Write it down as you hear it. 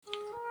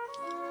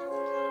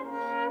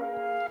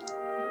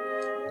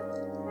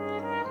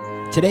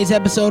Today's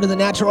episode of the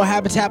Natural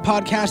Habitat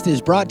Podcast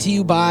is brought to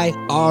you by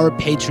our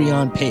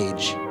Patreon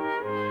page.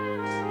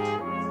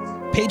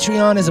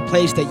 Patreon is a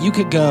place that you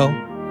could go,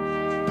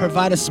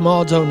 provide a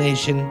small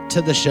donation to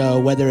the show,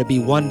 whether it be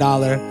 $1,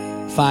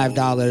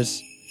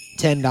 $5,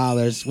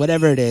 $10,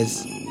 whatever it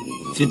is.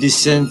 50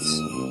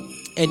 cents.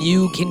 And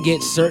you can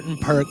get certain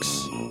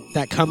perks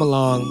that come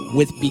along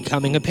with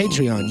becoming a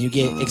Patreon. You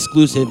get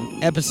exclusive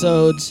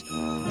episodes,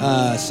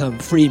 some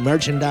free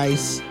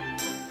merchandise,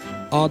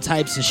 all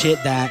types of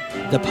shit that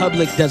the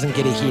public doesn't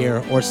get to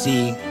hear or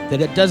see,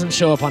 that it doesn't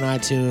show up on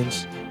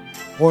iTunes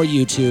or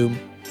YouTube.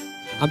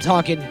 I'm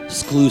talking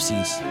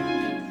exclusives.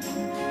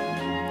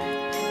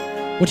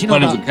 What you know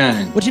One about? of a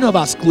kind. What you know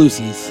about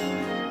exclusives?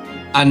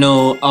 I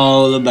know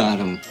all about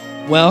them.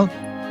 Well,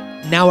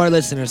 now our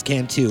listeners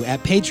can too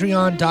at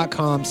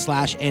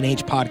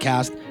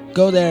patreon.com/nhpodcast.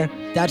 Go there.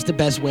 That's the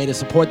best way to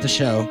support the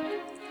show.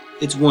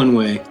 It's one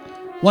way.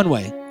 One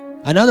way.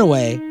 Another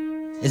way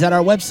is at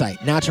our website,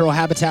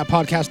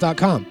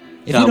 naturalhabitatpodcast.com.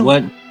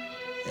 What?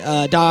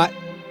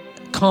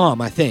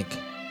 .com, I think.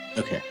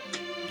 Okay.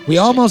 We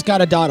almost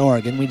got a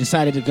 .org, and we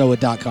decided to go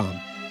with .com.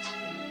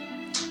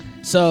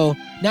 So,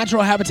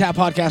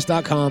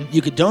 naturalhabitatpodcast.com.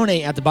 You could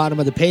donate at the bottom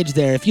of the page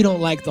there if you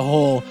don't like the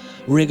whole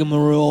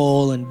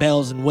rigmarole and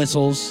bells and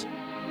whistles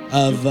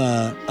of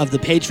the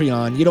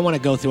Patreon. You don't want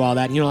to go through all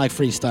that. You don't like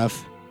free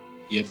stuff.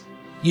 Yep.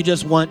 You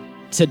just want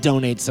to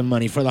donate some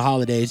money for the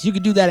holidays. You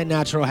could do that at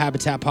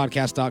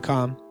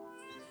naturalhabitatpodcast.com.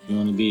 You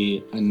want to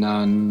be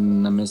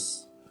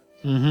anonymous?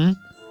 Mm-hmm.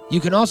 You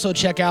can also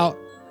check out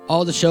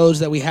all the shows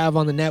that we have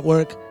on the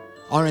network,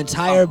 our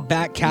entire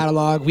back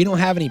catalog. We don't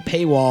have any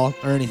paywall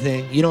or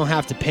anything. You don't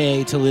have to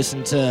pay to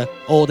listen to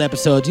old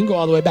episodes. You can go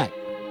all the way back.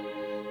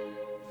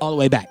 All the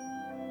way back.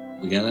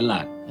 We got a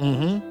lot.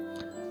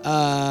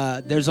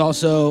 Mm-hmm. There's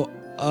also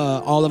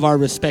all of our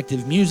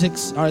respective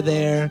musics are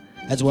there,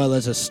 as well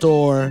as a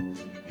store,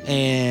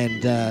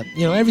 and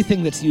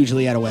everything that's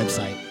usually at a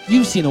website.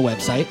 You've seen a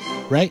website,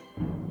 right?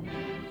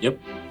 Yep.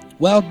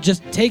 Well,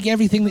 just take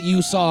everything that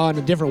you saw on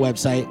a different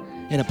website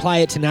and apply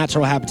it to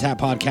Natural Habitat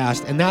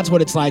Podcast, and that's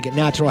what it's like at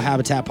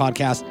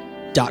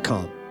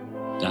naturalhabitatpodcast.com.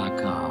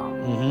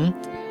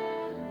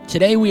 Mm-hmm.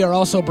 Today we are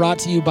also brought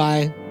to you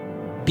by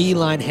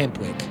Beeline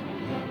Hempwick.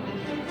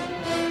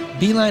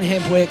 Beeline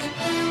Hempwick,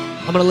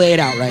 I'm going to lay it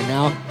out right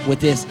now with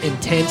this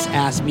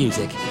intense-ass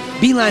music.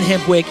 Beeline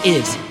Hempwick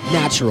is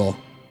natural,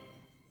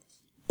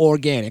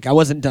 organic. I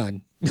wasn't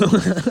done.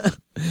 I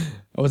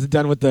wasn't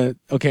done with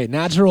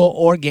natural,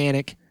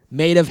 organic,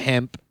 made of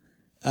hemp,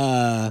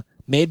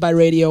 made by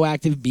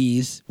radioactive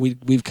bees.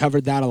 We've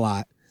covered that a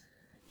lot.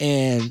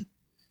 And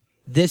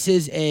this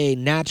is a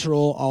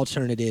natural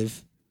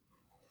alternative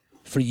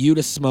for you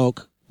to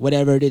smoke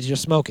whatever it is you're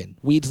smoking.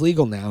 Weed's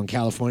legal now in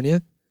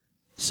California.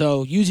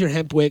 So use your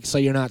hemp wick so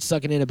you're not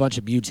sucking in a bunch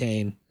of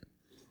butane,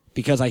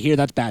 because I hear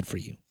that's bad for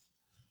you.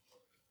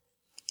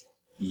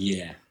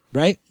 Yeah.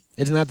 Right?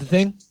 Isn't that the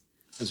thing?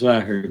 That's what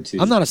I heard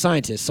too. I'm not a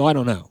scientist, so I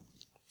don't know.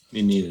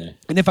 Me neither.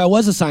 And if I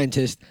was a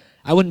scientist,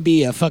 I wouldn't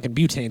be a fucking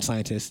butane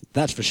scientist.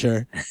 That's for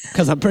sure.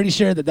 Because I'm pretty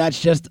sure that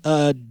that's just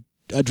a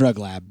drug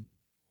lab.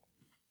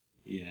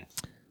 Yeah.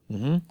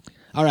 Mm-hmm.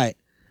 All right.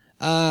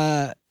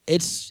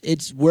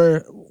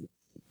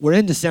 We're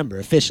in December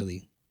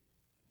officially,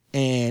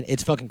 and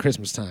it's fucking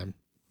Christmas time,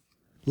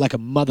 like a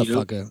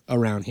motherfucker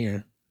around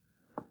here.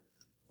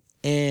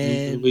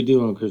 And what do we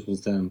do on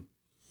Christmas time?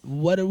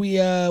 What are we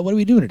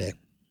doing today?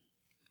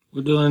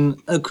 We're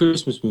doing a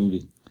Christmas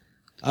movie.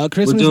 A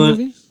Christmas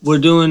movie? We're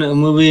doing a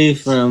movie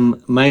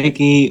from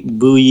Mikey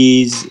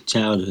Booyie's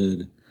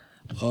childhood.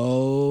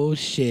 Oh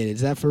shit! Is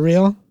that for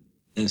real?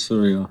 It's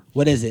for real.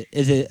 What is it?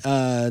 Is it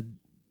the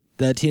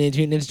Teenage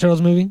Mutant Ninja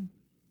Turtles movie?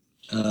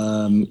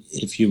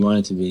 If you want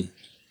it to be.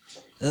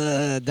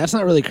 That's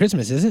not really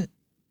Christmas, is it?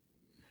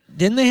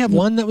 Didn't they have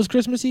one that was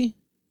Christmassy?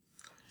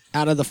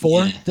 Out of the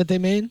four that they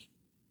made?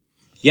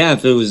 Yeah,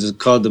 if it was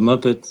called The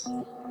Muppets.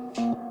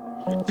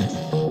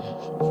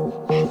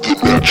 The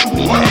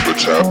Natural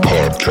Habitat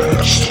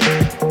Podcast.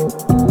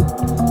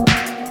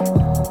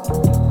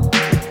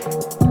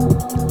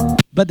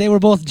 But they were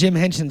both Jim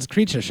Henson's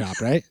Creature Shop,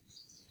 right?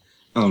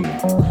 Oh no.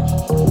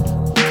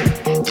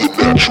 The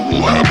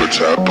Natural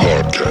Habitat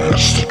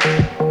Podcast.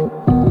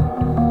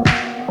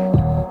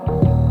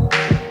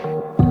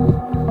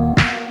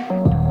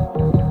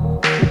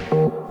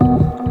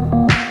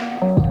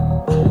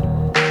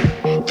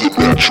 The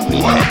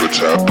Natural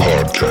Habitat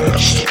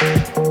Podcast.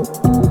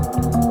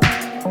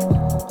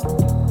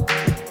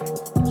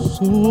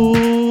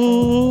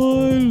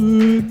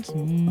 Silent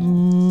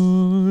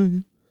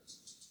night,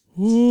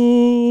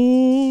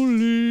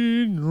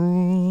 holy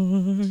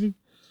night.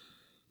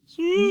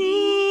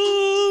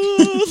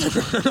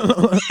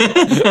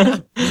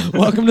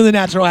 Welcome to the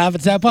Natural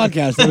Habitat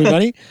Podcast,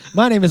 everybody.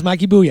 My name is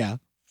Mikey Booyah.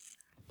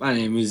 My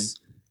name is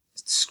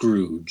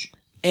Scrooge.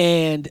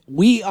 And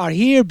we are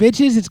here,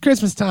 bitches. It's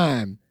Christmas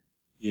time.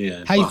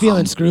 Yeah. How you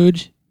feeling,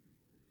 Scrooge?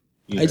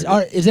 Yeah.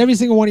 Is every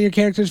single one of your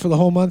characters for the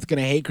whole month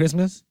going to hate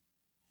Christmas?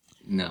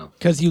 No.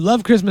 Because you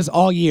love Christmas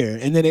all year,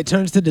 and then it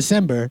turns to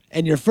December,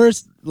 and your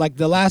first, like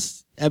the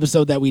last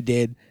episode that we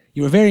did,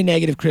 you were very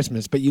negative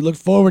Christmas, but you look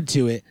forward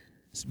to it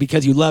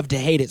because you love to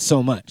hate it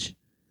so much.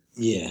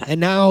 Yeah. And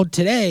now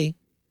today,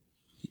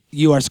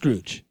 you are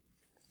Scrooge.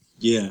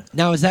 Yeah.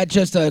 Now, is that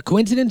just a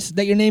coincidence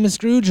that your name is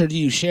Scrooge, or do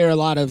you share a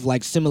lot of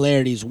like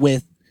similarities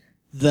with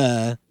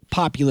the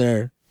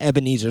popular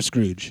Ebenezer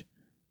Scrooge?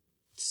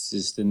 It's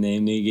just the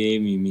name they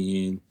gave me,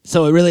 man.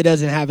 So it really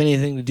doesn't have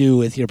anything to do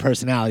with your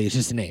personality. It's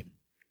just a name.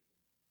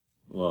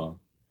 Well,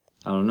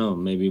 I don't know.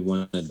 Maybe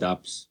one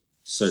adopts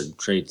certain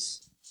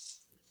traits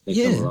that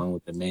Yeah. come along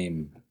with the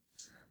name.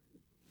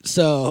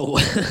 So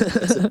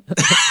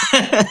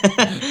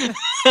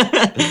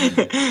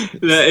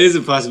That is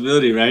a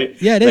possibility, right?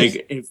 Yeah, it is.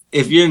 Like,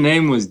 if your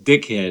name was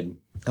Dickhead,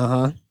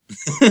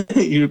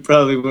 you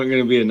probably weren't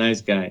going to be a nice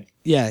guy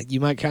yeah,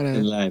 you might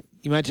in life.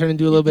 turn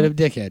into a little bit of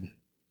dickhead.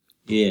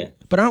 Yeah.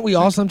 But aren't we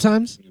all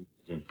sometimes?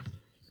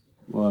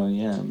 Well,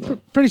 yeah,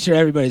 but Pretty sure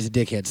everybody's a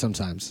dickhead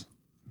sometimes.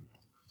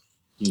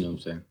 you know what I'm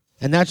saying.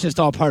 And that's just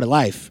all part of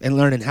life and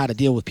learning how to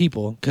deal with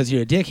people, because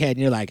you're a dickhead and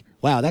you're like,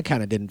 wow, that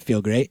kind of didn't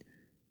feel great.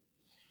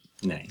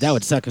 Nice. That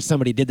would suck if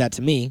somebody did that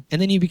to me.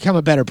 And then you become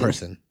a better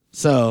person.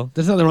 So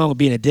there's nothing wrong with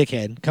being a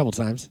dickhead a couple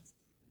times.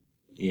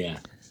 Yeah.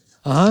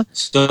 Uh-huh.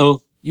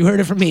 So, You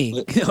heard it from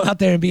me. Go out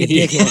there and be a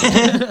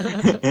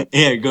dickhead.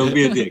 yeah, go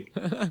be a dick.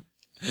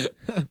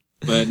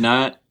 But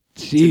not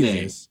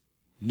Jesus.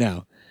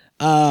 No.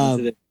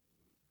 today.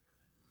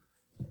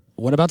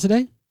 What about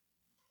today?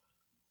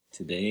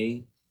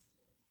 Today,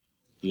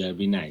 you gotta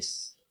be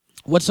nice.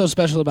 What's so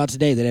special about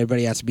today that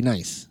everybody has to be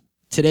nice?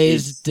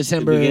 Today's It's the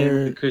beginning of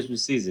December. the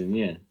Christmas season,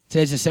 yeah.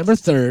 Today's December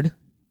 3rd.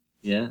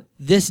 Yeah.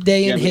 This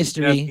day in You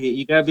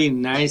history. gotta be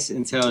nice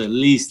until at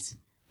least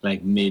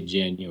like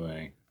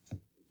mid-January.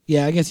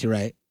 Yeah, I guess you're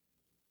right.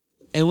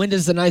 And when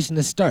does the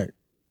niceness start?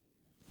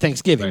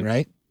 Thanksgiving,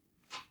 right?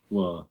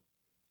 Well,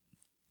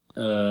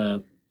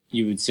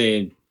 you would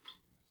say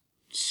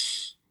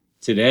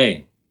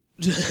today.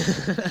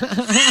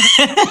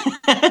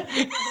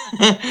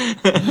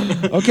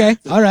 Okay,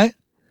 all right.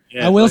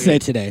 Yeah, I will okay. say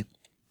today.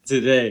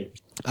 Today.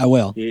 I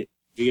will. You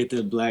get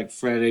the Black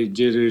Friday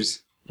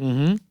jitters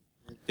Mm-hmm.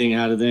 thing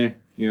out of there.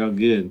 You're all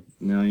good.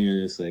 Now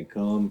you're just like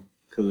calm,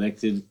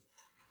 collected,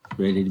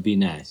 ready to be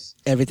nice.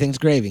 Everything's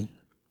gravy.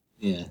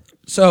 Yeah.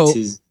 So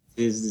Tis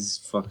this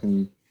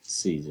fucking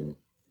season.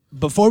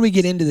 before we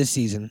get into this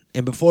season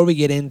and before we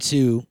get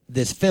into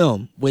this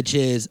film, which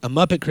is A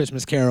Muppet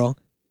Christmas Carol,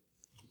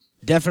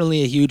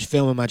 definitely a huge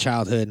film in my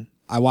childhood.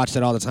 I watched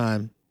it all the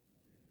time.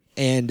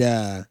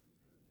 And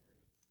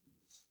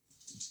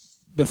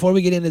before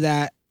we get into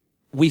that,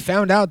 we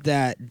found out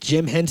that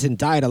Jim Henson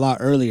died a lot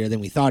earlier than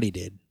we thought he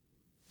did.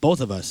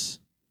 Both of us.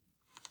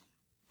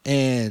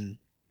 And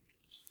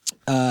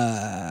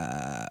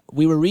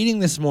we were reading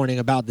this morning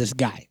about this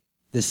guy,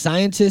 this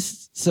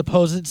scientist,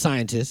 supposed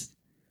scientist,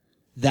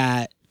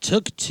 that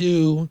took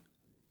to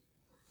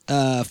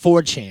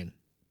 4chan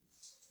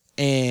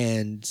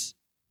and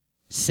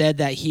said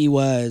that he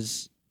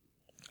was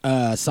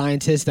a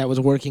scientist that was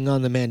working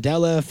on the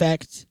Mandela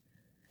effect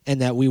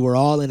and that we were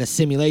all in a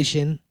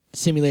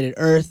simulated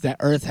Earth, that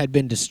Earth had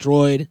been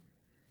destroyed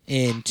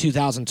in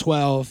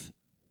 2012,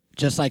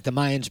 just like the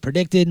Mayans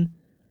predicted.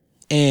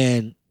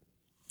 And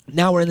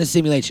now we're in the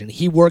simulation.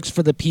 He works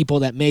for the people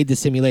that made the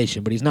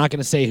simulation, but he's not going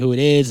to say who it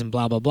is and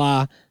blah, blah,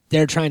 blah.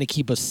 They're trying to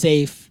keep us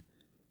safe.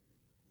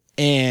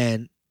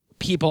 And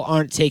people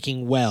aren't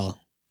taking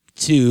well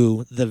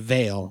to the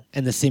veil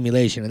and the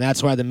simulation. And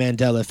that's why the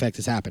Mandela effect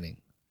is happening.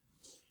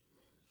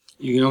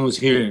 You can almost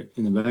hear it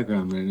in the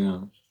background right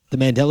now. The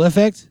Mandela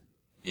effect?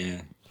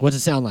 Yeah. What's it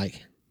sound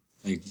like?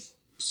 Like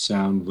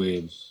sound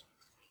waves.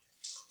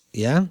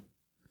 Yeah?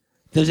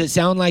 Does it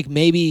sound like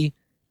maybe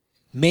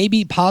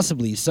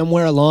possibly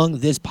somewhere along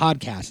this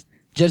podcast,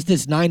 just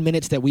this 9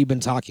 minutes that we've been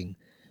talking,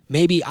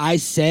 maybe I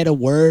said a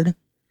word,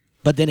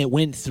 but then it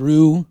went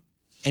through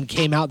and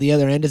came out the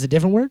other end as a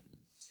different word?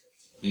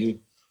 Maybe.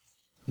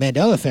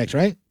 Mandela effect,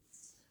 right?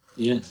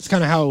 Yeah. It's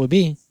kind of how it would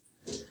be.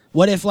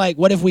 What if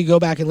we go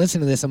back and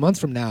listen to this a month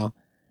from now,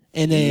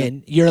 and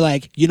then you're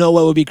like, you know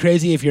what would be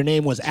crazy if your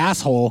name was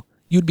asshole?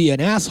 You'd be an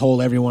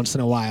asshole every once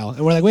in a while.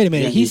 And we're like, wait a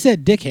minute, he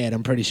said dickhead,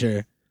 I'm pretty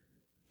sure.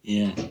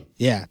 Yeah.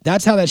 Yeah,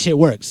 that's how that shit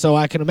works. So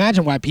I can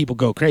imagine why people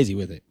go crazy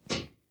with it.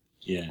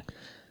 Yeah.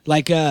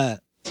 Like, I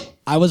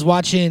was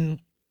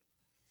watching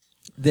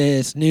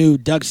this new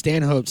Doug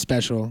Stanhope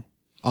special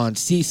on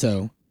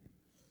CISO.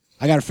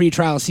 I got a free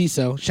trial of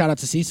CISO. Shout out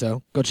to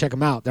CISO. Go check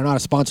them out. They're not a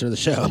sponsor of the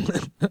show.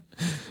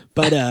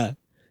 But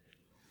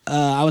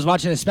I was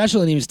watching a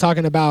special and he was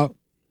talking about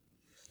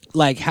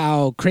like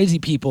how crazy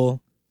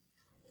people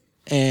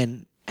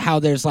and how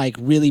there's like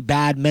really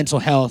bad mental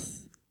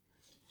health,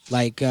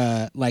 like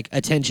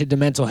attention to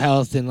mental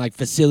health and like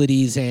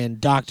facilities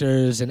and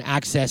doctors and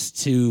access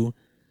to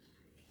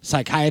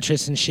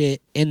psychiatrists and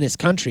shit in this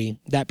country,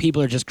 that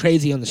people are just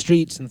crazy on the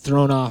streets and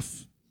thrown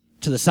off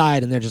to the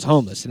side and they're just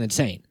homeless and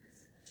insane.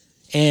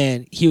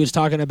 And he was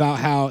talking about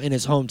how in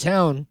his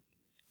hometown,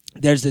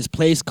 there's this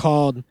place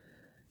called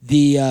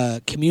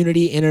the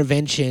Community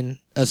Intervention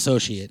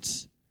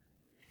Associates.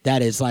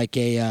 That is like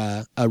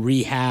a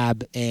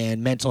rehab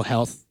and mental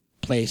health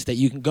place that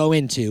you can go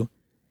into,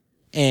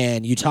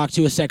 and you talk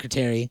to a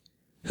secretary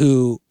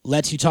who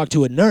lets you talk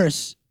to a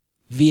nurse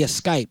via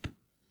Skype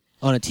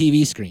on a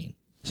TV screen.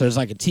 So there's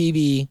like a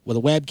TV with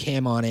a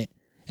webcam on it,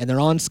 and they're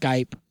on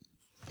Skype,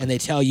 and they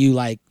tell you,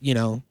 like, you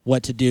know,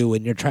 what to do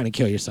when you're trying to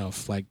kill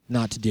yourself, like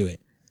not to do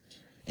it.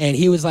 And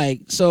he was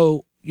like,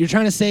 so you're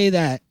trying to say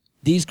that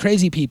these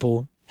crazy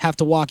people have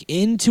to walk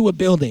into a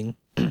building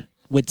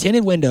with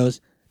tinted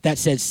windows that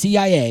says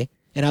CIA,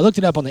 and I looked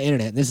it up on the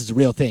internet, and this is a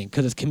real thing,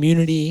 because it's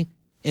Community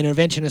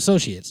Intervention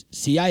Associates,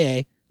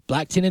 CIA,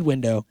 black tinted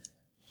window,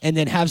 and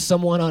then have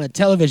someone on a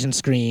television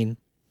screen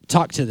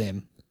talk to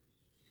them.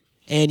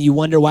 And you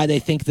wonder why they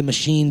think the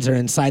machines are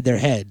inside their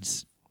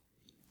heads.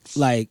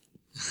 Like,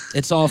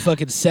 it's all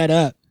fucking set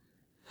up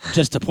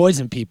just to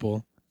poison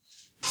people.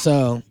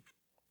 So...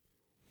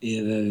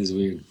 yeah, that is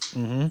weird.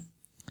 Mm-hmm.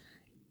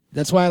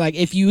 That's why, like,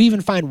 if you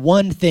even find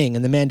one thing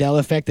in the Mandela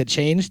effect that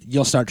changed,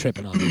 you'll start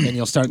tripping on it, and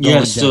you'll start going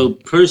down. So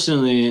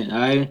personally,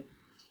 I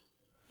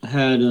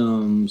had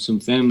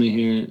some family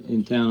here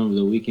in town over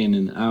the weekend,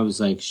 and I was,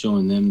 like,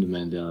 showing them the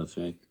Mandela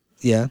effect.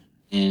 Yeah.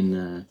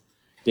 And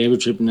they were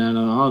tripping out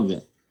on all of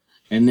it.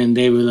 And then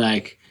they were,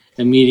 like,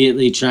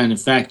 immediately trying to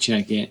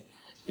fact-check it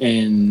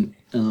and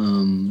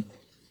trying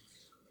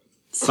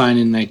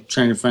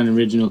to find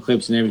original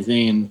clips and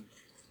everything, and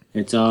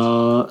it's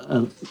all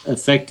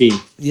effecty.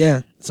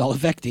 Yeah, it's all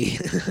effecty.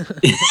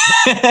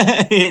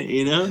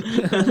 You know?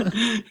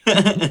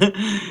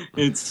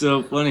 It's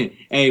so funny.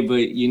 Hey,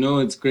 but you know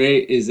what's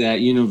great is that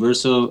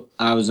Universal,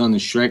 I was on the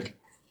Shrek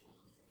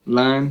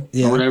line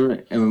or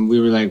whatever, and we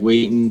were like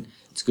waiting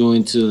to go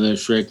into the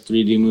Shrek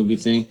 3D movie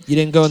thing. You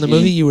didn't go in the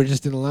movie? You were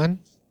just in the line?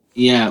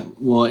 Yeah,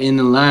 well, in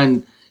the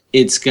line,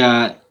 it's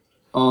got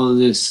all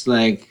this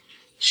like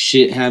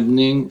shit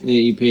happening that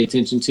you pay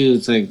attention to.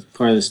 It's like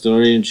part of the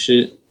story and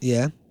shit.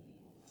 Yeah.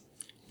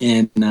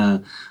 And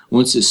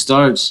once it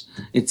starts,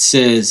 it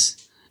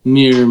says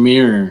 "Mirror,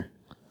 mirror"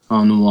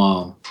 on the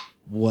wall.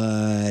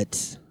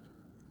 What?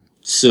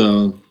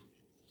 So,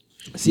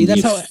 see,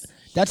 that's how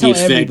the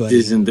effect everybody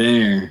isn't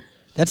there.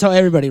 That's how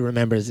everybody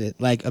remembers it.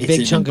 Like It's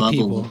big in chunk a of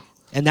bubble. people.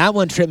 And that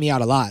one tripped me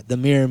out a lot. The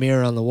mirror,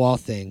 mirror on the wall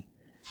thing.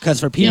 Because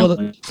for people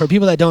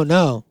that don't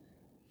know,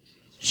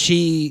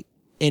 she,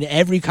 in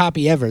every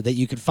copy ever that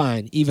you could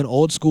find, even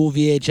old school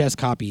VHS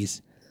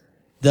copies,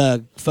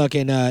 the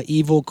fucking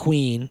evil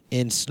queen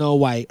in Snow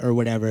White or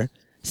whatever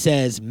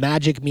says,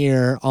 "Magic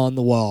mirror on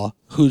the wall,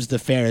 who's the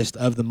fairest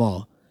of them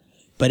all?"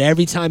 But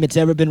every time it's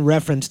ever been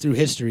referenced through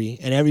history,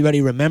 and everybody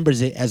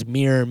remembers it as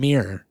mirror,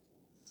 mirror.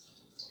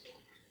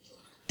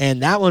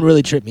 And that one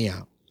really tripped me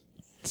out.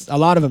 A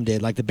lot of them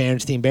did, like the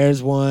Berenstain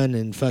Bears one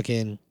and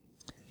fucking...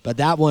 But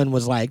that one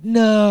was like,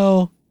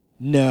 no.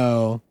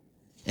 And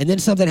then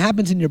something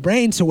happens in your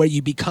brain to where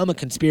you become a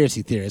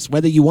conspiracy theorist.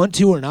 Whether you want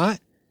to or not,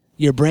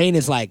 your brain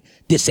is like,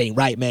 this ain't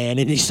right, man.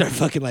 And you start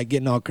fucking like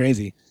getting all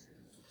crazy.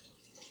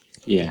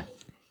 Yeah.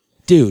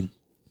 Dude,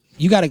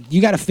 you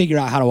gotta figure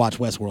out how to watch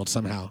Westworld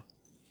somehow.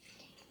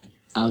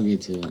 I'll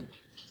get to it.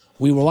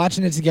 We were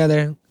watching it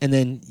together, and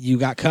then you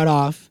got cut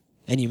off,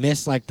 and you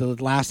missed like the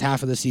last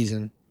half of the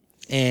season.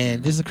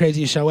 And this is the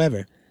craziest show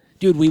ever.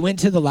 Dude, we went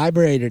to the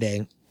library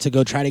today to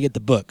go try to get the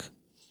book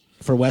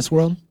for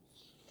Westworld.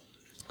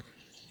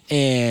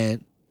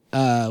 And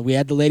we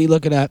had the lady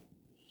look it up.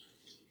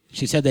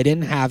 She said they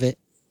didn't have it.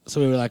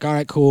 So we were like, all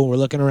right, cool. We're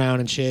looking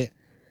around and shit.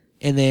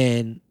 And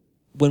then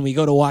when we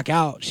go to walk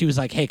out, she was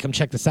like, hey, come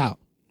check this out.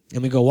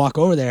 And we go walk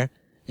over there,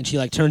 and she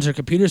like turns her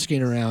computer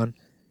screen around,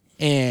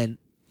 and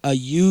a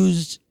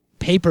used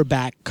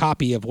paperback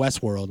copy of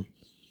Westworld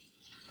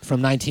from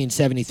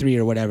 1973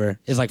 or whatever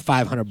is like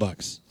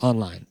 $500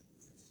 online.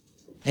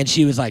 And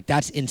she was like,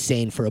 that's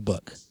insane for a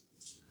book.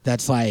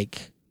 That's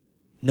like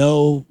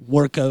no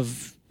book,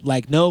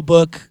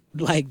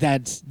 like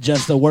that's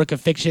just a work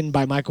of fiction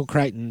by Michael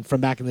Crichton from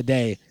back in the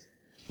day,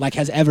 like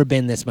has ever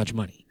been this much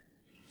money.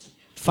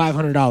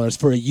 $500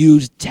 for a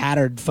used,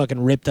 tattered,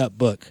 fucking ripped up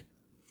book.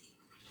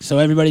 So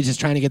everybody's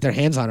just trying to get their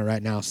hands on it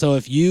right now. So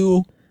if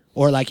you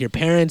or like your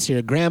parents or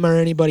your grandma or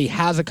anybody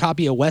has a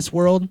copy of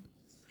Westworld,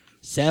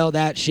 sell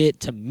that shit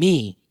to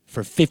me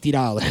for $50.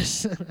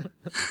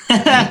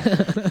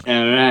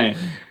 All right.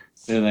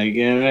 They're like,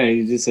 yeah, right.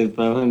 You just said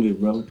 500,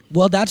 bro.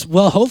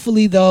 Well,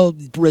 hopefully they'll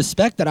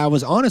respect that I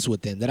was honest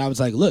with them. That I was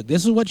like, look,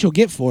 this is what you'll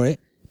get for it.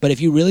 But if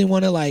you really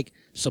want to like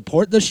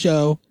support the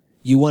show,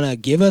 you want to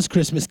give us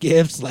Christmas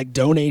gifts like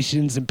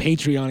donations and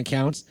Patreon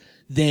accounts,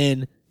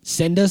 then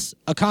send us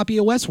a copy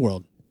of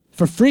Westworld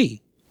for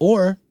free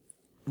or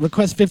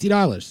request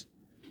 $50.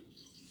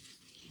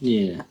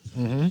 Yeah.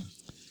 Mm-hmm.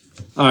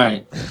 All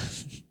right.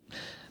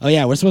 Oh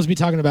yeah, we're supposed to be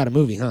talking about a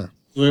movie, huh?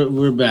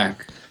 We're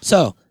back.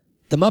 So,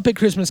 The Muppet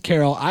Christmas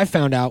Carol, I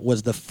found out,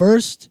 was the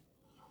first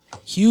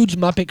huge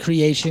Muppet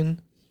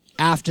creation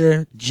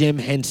after Jim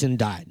Henson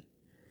died.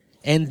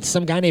 And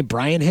some guy named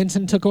Brian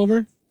Henson took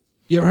over.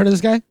 You ever heard of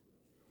this guy?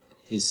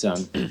 His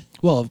son.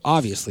 Well,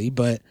 obviously,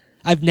 but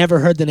I've never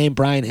heard the name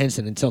Brian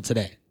Henson until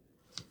today.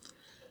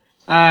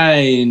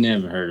 I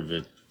never heard of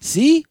it.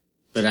 See?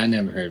 But I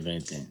never heard of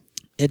anything.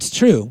 It's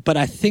true, but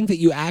I think that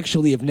you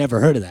actually have never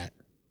heard of that.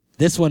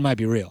 This one might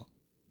be real.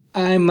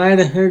 I might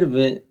have heard of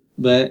it,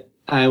 but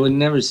I would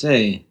never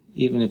say,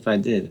 even if I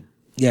did.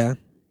 Yeah.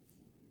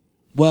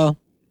 Well,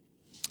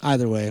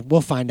 either way, we'll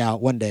find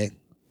out one day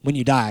when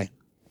you die.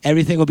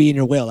 Everything will be in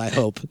your will, I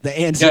hope. The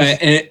answer. Yeah,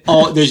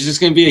 and there's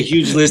just going to be a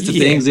huge list of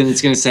things, and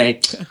it's going to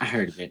say, I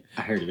heard of it,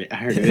 I heard of it, I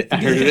heard of it, I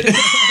heard of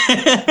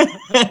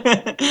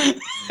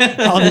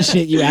it. All the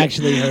shit you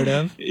actually heard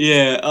of.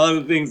 Yeah, all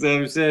the things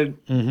I've said.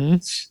 Mm-hmm.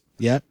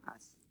 Yep.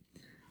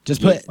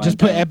 Just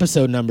put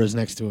episode numbers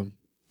next to them.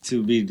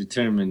 To be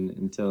determined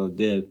until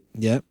death.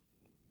 Yep.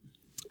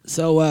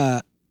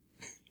 So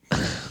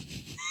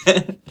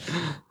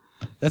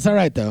that's all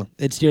right though.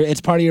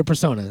 It's part of your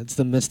persona. It's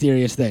the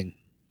mysterious thing.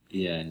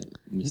 Yeah,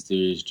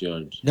 mysterious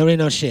George. Nobody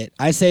knows shit.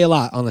 I say a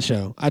lot on the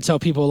show. I tell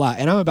people a lot,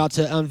 and I'm about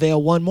to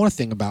unveil one more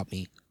thing about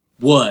me.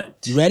 What?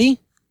 You ready?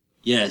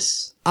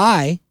 Yes.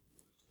 I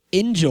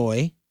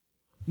enjoy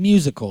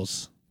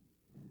musicals.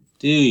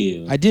 Do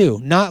you? I do.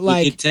 Not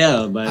like you can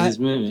tell by this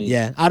movie.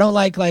 Yeah, I don't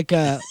like like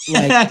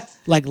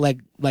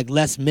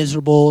Les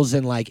Miserables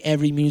and like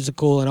every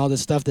musical and all this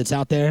stuff that's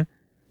out there,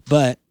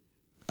 but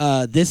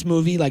this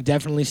movie like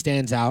definitely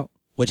stands out,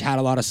 which had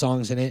a lot of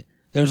songs in it.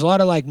 There's a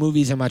lot of like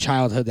movies in my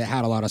childhood that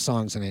had a lot of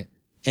songs in it,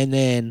 and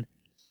then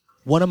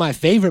one of my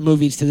favorite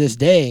movies to this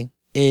day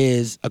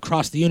is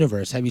Across the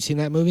Universe. Have you seen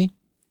that movie?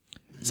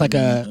 It's like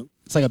a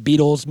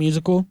Beatles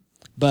musical,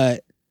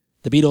 but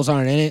the Beatles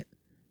aren't in it.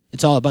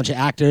 It's all a bunch of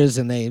actors,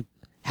 and they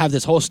have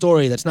this whole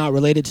story that's not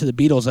related to the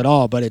Beatles at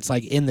all, but it's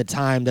like in the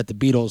time that the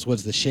Beatles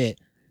was the shit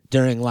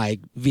during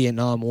like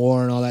Vietnam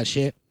War and all that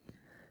shit.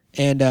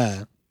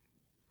 And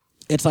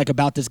it's like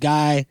about this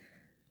guy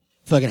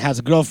fucking has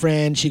a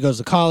girlfriend, she goes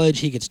to college,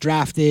 he gets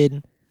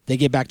drafted, they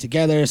get back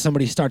together,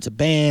 somebody starts a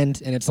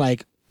band, and it's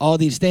like all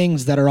these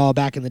things that are all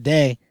back in the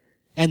day,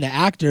 and the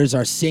actors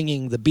are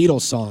singing the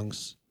Beatles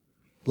songs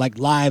like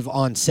live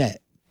on set.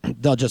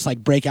 They'll just like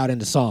break out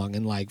into song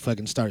and like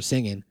fucking start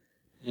singing.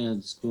 Yeah,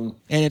 it's cool.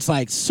 And it's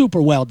like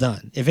super well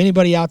done. If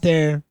anybody out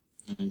there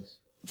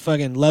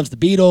fucking loves the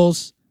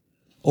Beatles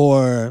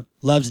or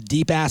loves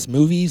deep ass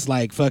movies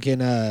like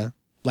fucking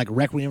like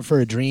Requiem for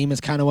a Dream is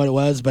kind of what it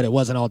was, but it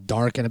wasn't all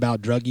dark and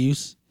about drug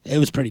use. It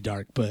was pretty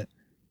dark, but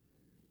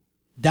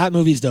that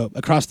movie's dope.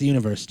 Across the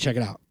Universe, check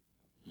it out.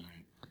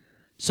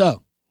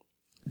 So,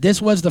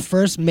 this was the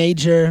first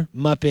major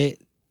Muppet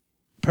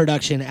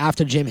production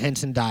after Jim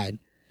Henson died.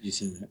 You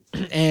see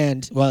that?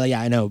 And well,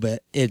 yeah, I know,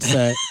 but it's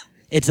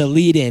a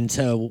lead in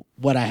to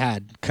what I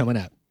had coming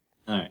up.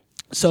 All right.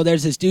 So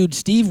there's this dude,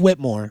 Steve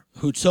Whitmore,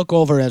 who took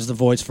over as the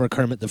voice for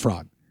Kermit the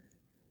Frog.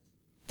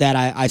 That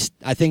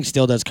I think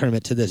still does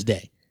Kermit to this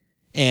day.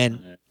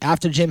 And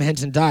after Jim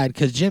Henson died,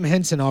 because Jim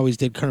Henson always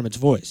did Kermit's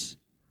voice,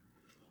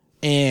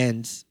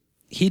 and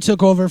he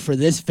took over for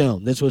this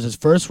film. This was his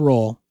first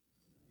role,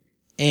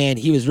 and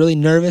he was really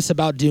nervous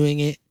about doing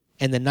it.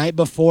 And the night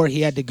before he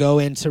had to go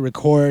in to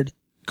record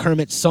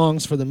Kermit's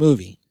songs for the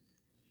movie,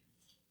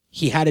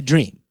 he had a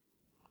dream.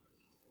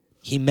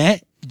 He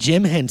met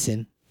Jim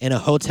Henson in a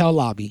hotel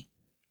lobby,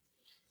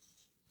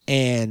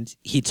 and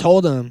he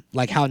told him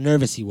like how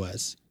nervous he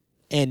was.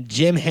 And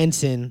Jim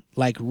Henson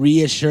like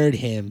reassured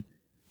him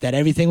that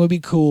everything would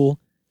be cool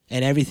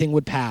and everything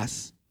would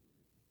pass.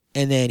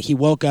 And then he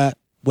woke up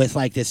with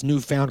like this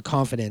newfound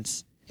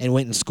confidence and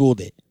went and schooled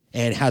it,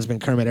 and has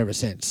been Kermit ever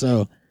since.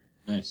 So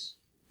nice.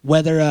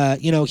 Whether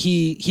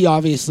he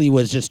obviously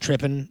was just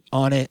tripping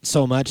on it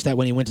so much that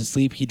when he went to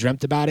sleep he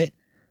dreamt about it,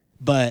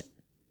 but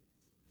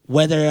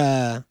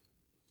whether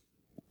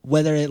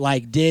it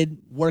like did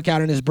work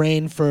out in his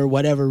brain for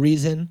whatever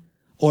reason,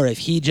 or if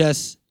he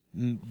just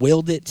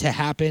willed it to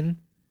happen,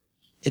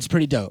 it's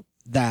pretty dope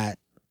that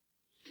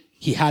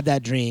he had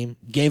that dream,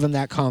 gave him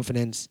that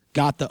confidence,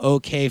 got the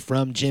okay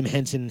from Jim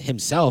Henson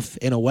himself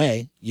in a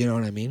way, you know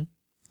what I mean?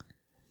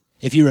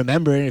 If you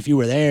remember it, if you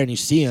were there and you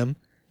see him,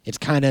 it's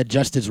kind of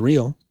just as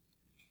real.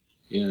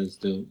 Yeah, that's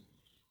dope.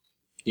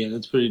 Yeah,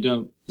 that's pretty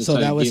dope. That's so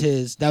that was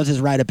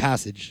his rite of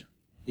passage.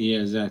 Yeah,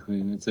 exactly.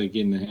 That's like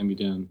getting the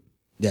hand-me-down.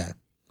 Yeah,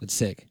 it's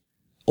sick.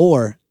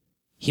 Or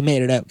he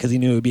made it up because he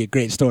knew it would be a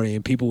great story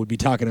and people would be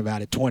talking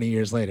about it 20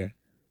 years later.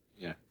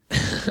 Yeah.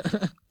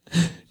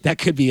 That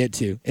could be it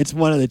too. It's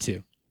one of the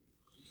two.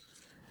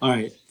 All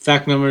right.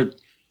 Fact number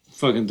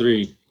fucking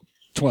 3.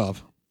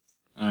 12.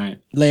 All right.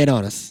 Lay it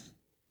on us.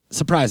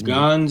 Surprise me.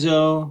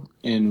 Gonzo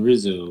and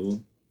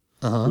Rizzo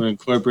Uh-huh. were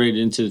incorporated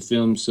into the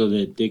film so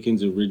that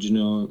Dickens'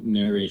 original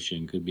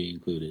narration could be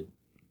included.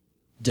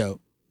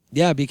 Dope.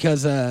 Yeah,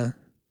 because I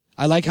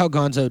like how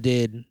Gonzo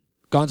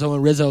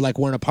and Rizzo like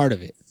weren't a part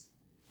of it.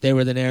 They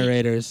were the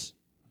narrators.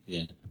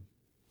 Yeah.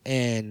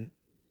 And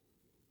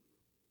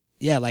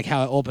yeah, like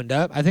how it opened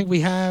up. I think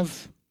we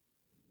have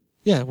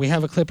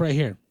a clip right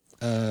here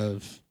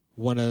of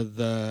one of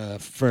the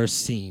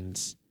first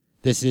scenes.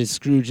 This is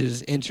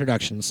Scrooge's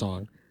introduction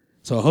song.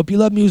 So I hope you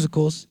love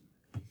musicals,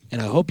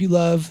 and I hope you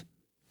love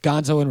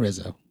Gonzo and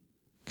Rizzo,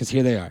 because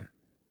here they are.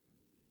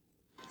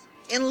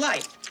 In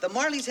life, the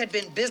Marleys had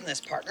been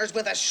business partners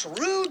with a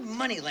shrewd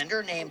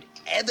moneylender named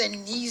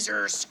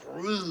Ebenezer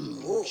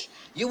Scrooge. Ooh.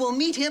 You will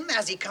meet him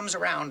as he comes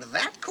around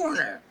that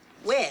corner.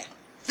 Where?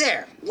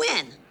 There.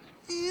 When?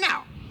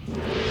 Now.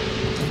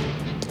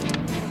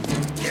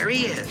 There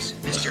he is,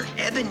 Mr.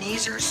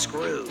 Ebenezer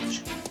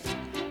Scrooge.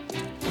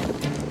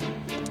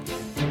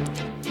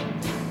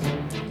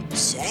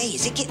 Say,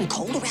 is it getting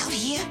cold around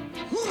here?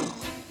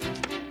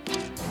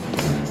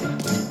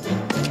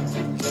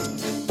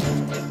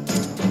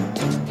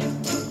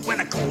 When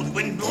a cold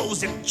wind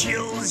blows, it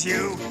chills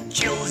you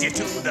to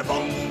the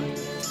bone.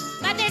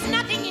 But there's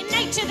nothing in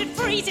nature that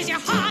freezes your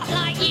heart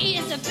like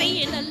years of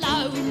being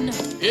alone.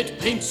 It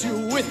paints you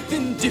with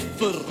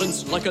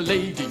indifference like a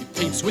lady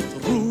paints with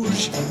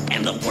rouge.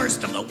 And the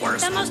worst of the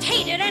worst, The most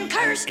hated and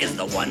cursed. is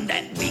the one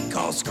that we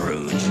call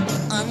Scrooge.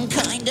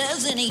 Unkind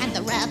as any. And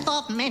the wrath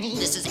of many.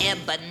 This is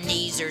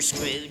Ebenezer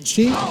Scrooge.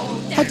 See?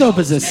 How dope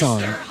is this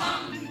song?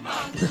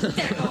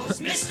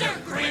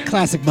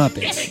 Classic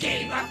Muppets.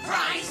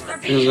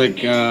 Feels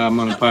like I'm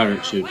on a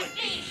pirate ship.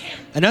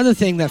 Another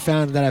thing that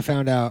I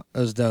found out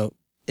was dope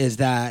is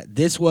that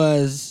this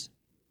was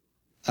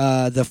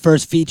the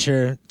first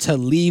feature to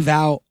leave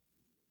out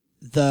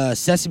the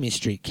Sesame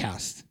Street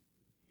cast.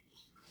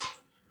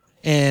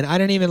 And I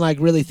didn't even like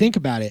really think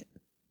about it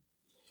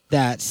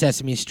that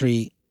Sesame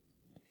Street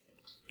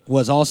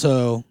was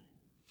also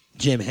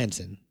Jim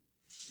Henson.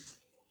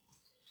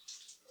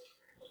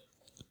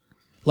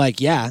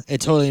 Like, yeah,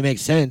 it totally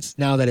makes sense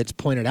now that it's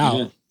pointed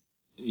out.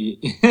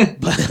 Yeah.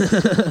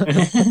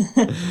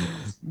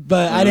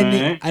 But I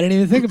didn't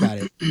even think about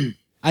it.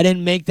 I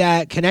didn't make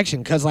that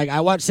connection because, like,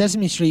 I watched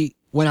Sesame Street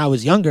when I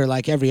was younger,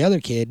 like every other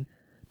kid.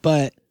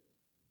 But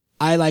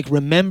I like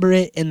remember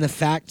it in the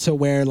fact to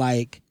where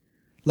like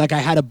I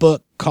had a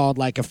book called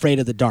like Afraid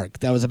of the Dark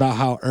that was about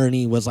how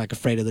Ernie was like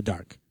afraid of the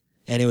dark,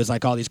 and it was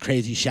like all these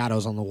crazy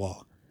shadows on the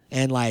wall,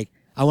 and like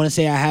I want to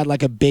say I had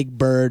like a Big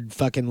Bird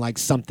fucking like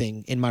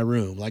something in my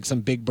room, like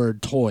some Big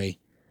Bird toy,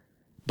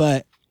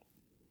 but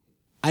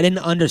I didn't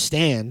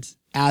understand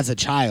as a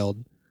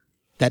child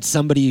that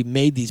somebody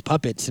made these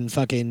puppets and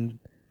fucking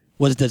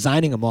was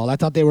designing them all. I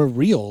thought they were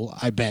real,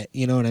 I bet.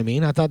 You know what I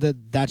mean? I thought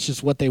that that's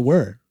just what they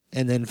were.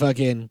 And then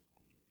fucking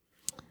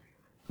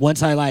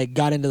once I like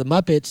got into the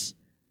Muppets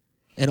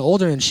and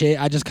older and shit,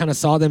 I just kind of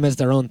saw them as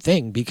their own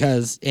thing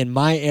because in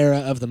my era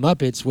of the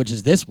Muppets, which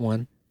is this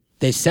one,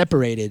 they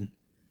separated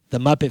the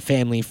Muppet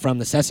family from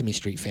the Sesame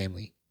Street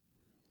family.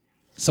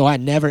 So I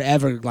never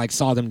ever like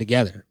saw them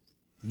together.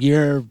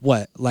 You're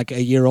what, like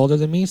a year older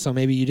than me? So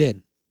maybe you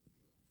did.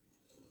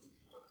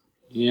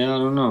 Yeah, I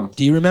don't know.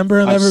 Do you remember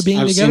them ever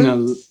being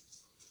together?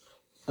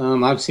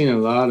 I've seen a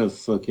lot of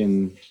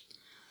fucking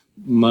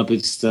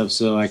Muppet stuff,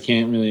 so I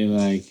can't really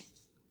like.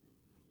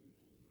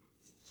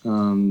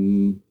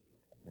 You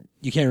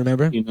can't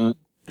remember? You know,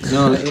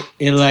 no,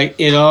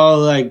 it all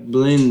like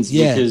blends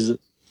because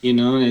you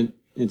know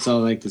it's all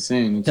like the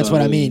same. That's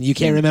what I mean. You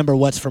can't remember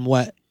what's from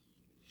what.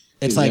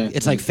 It's Exactly.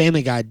 like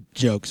Family Guy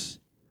jokes.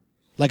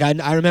 Like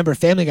I remember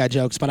Family Guy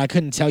jokes, but I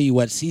couldn't tell you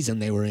what season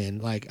they were in.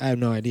 Like I have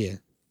no idea.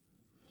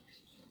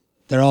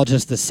 They're all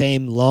just the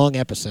same long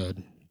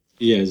episode.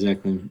 Yeah,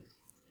 exactly.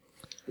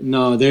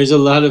 No, there's a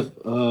lot of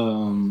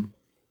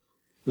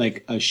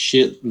like a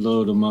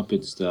shitload of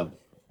Muppet stuff.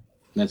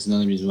 That's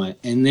another reason why.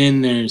 And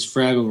then there's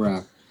Fraggle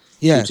Rock,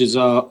 which is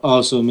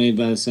also made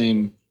by the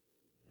same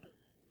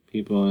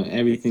people.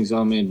 Everything's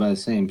all made by the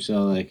same.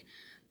 So like,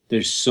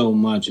 there's so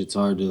much it's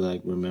hard to like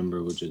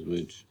remember which is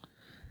which.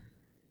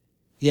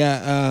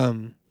 Yeah,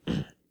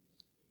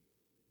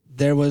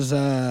 there was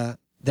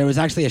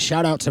actually a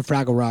shout out to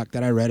Fraggle Rock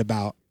that I read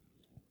about.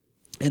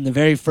 In the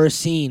very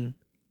first scene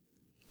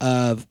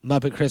of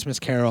Muppet Christmas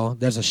Carol,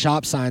 there's a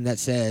shop sign that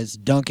says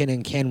Duncan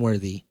and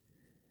Kenworthy.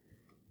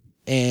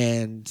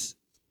 And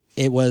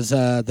it was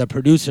the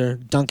producer,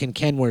 Duncan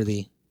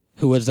Kenworthy,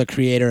 who was the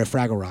creator of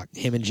Fraggle Rock.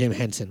 Him and Jim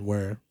Henson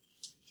were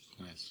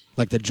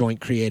like the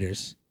joint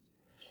creators.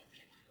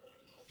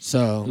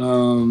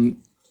 So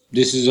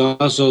this is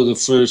also the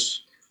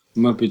first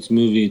Muppets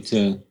movie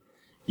to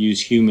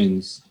use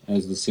humans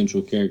as the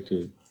central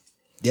character.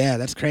 Yeah,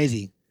 that's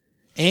crazy.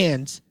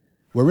 And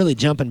we're really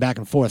jumping back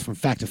and forth from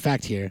fact to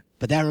fact here,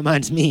 but that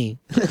reminds me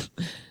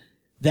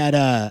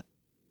that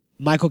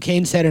Michael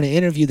Caine said in an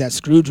interview that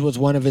Scrooge was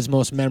one of his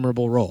most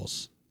memorable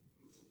roles.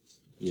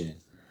 Yeah.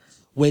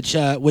 Which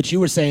you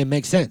were saying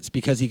makes sense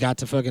because he got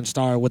to fucking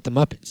star with the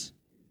Muppets.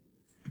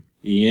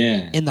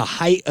 Yeah. In the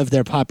height of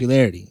their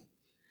popularity.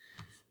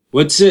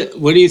 What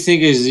do you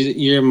think is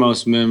your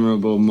most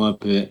memorable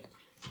Muppet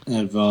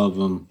out of all of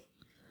them?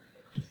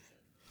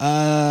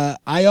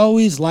 I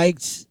always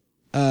liked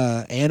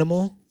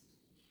Animal,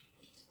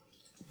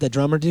 the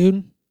drummer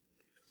dude.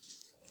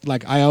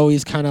 Like I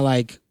always kind of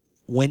like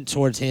went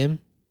towards him.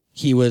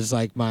 He was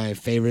like my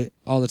favorite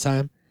all the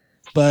time.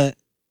 But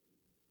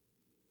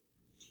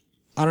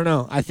I don't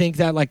know. I think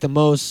that like the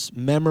most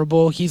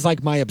memorable, he's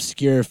like my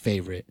obscure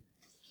favorite.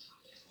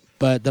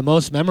 But the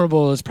most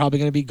memorable is probably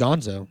going to be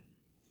Gonzo.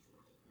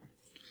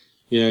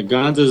 Yeah,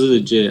 Gonzo's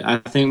legit. I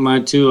think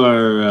my two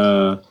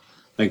are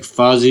like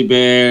Fozzie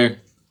Bear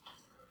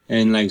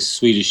and like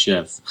Swedish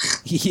Chef.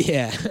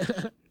 Yeah.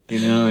 You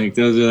know, like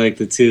those are like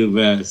the two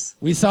best.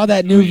 We saw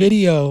that new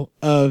video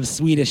of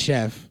Swedish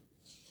Chef.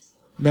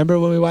 Remember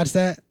when we watched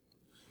that?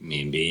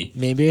 Maybe.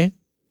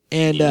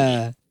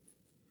 And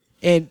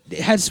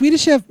had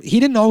Swedish Chef, he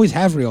didn't always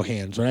have real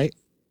hands, right?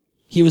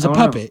 He was a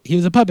puppet. He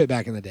was a puppet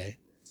back in the day.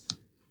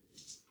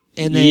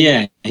 And then,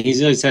 yeah,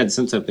 he's always had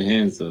some type of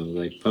hands though,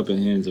 like puppet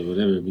hands or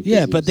whatever.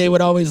 Yeah, but they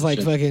would always like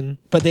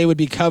but they would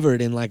be covered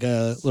in like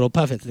a little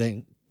puppet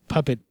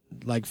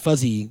like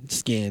fuzzy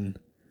skin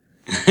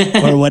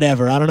or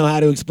whatever. I don't know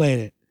how to explain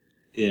it.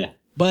 Yeah.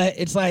 But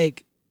it's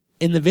like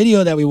in the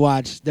video that we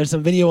watched, there's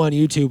some video on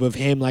YouTube of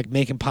him like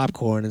making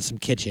popcorn in some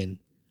kitchen.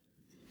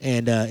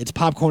 And it's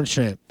popcorn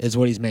shrimp is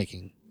what he's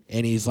making.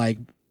 And he's like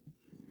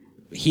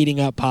heating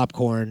up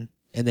popcorn,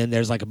 and then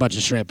there's like a bunch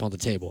of shrimp on the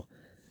table.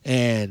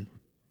 And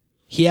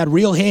he had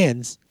real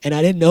hands, and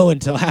I didn't know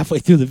until halfway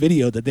through the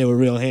video that they were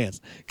real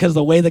hands. Because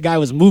the way the guy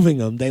was moving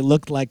them, they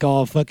looked like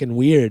all fucking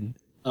weird.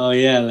 Oh,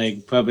 yeah,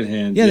 like puppet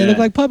hands. Yeah, they look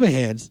like puppet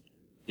hands.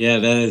 Yeah,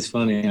 that is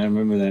funny. I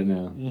remember that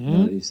now.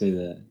 Now that you say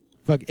that.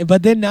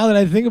 But then now that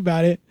I think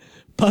about it,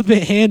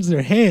 puppet hands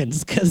are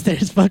hands because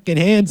there's fucking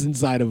hands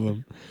inside of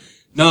them.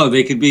 No,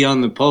 they could be on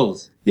the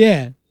poles.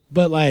 Yeah,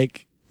 but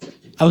like,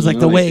 I was like,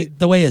 the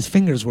way his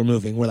fingers were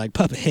moving were like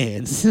puppet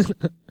hands.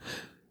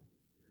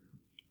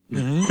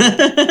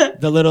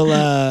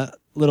 The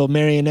little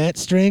marionette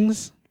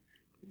strings.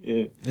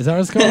 Yeah. Is that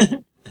what it's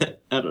called?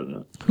 I don't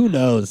know. Who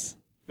knows?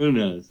 Who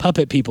knows?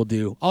 Puppet people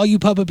do. All you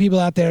puppet people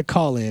out there,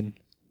 call in.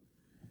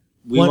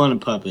 We want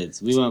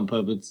puppets. We want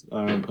puppets.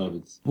 Our own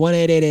puppets.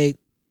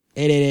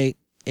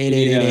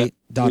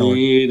 1-888-888-8888.org. We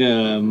need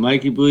a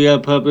Mikey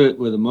Booyah puppet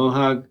with a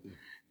mohawk,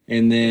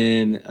 and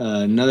then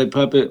another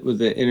puppet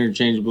with an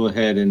interchangeable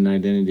head and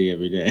identity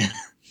every day.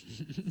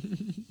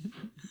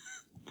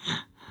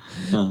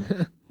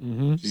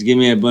 Just give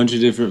me a bunch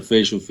of different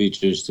facial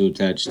features to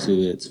attach to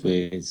its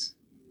face.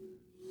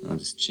 I'll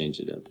just change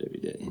it up every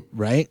day.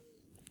 Right?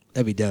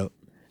 That'd be dope.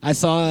 I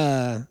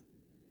saw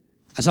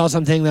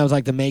something that was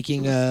like the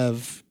making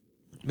of,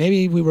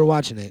 maybe we were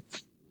watching it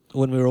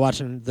when we were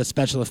watching the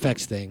special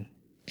effects thing,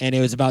 and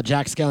it was about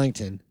Jack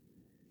Skellington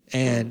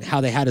and how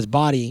they had his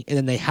body, and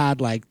then they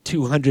had like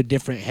 200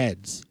 different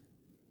heads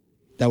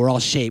that were all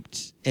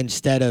shaped.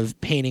 Instead of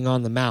painting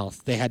on the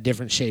mouth, they had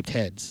different shaped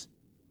heads.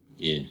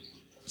 Yeah.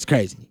 It's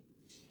crazy.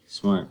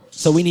 Smart.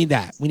 So we need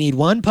that. We need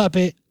one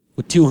puppet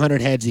with 200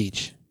 heads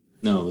each.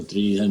 No,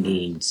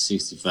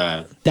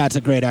 365. That's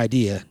a great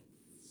idea.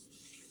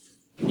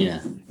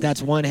 Yeah.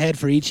 That's one head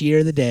for each year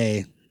of the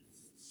day.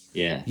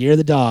 Yeah. Year of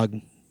the dog.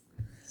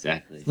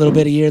 Exactly. A little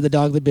bit of year of the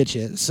dog that bit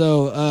you.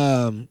 So,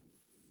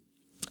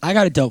 I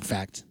got a dope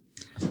fact.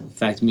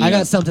 Fact me I up.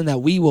 got something that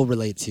we will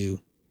relate to.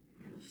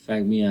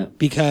 Fact me up.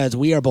 Because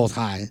we are both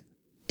high,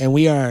 and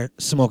we are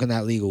smoking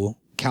that legal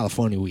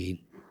California weed.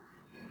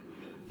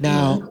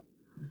 Now,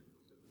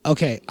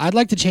 okay, I'd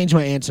like to change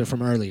my answer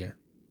from earlier.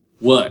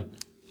 What?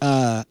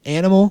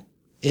 Animal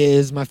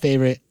is my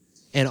favorite,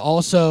 and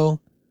also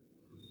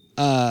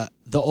the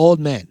old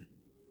men,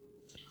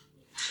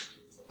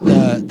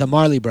 the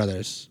Marley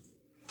brothers.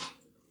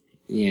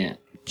 Yeah.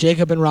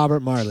 Jacob and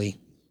Robert Marley.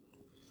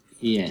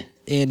 Yeah.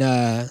 In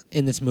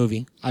this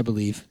movie, I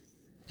believe,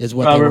 is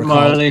what Robert they were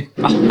called.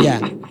 Marley.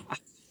 Yeah.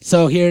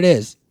 So here it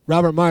is.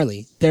 Robert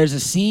Marley. There's a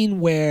scene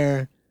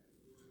where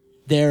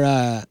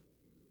they're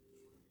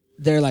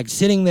like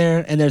sitting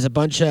there, and there's a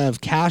bunch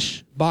of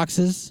cash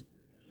boxes,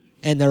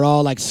 and they're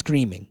all like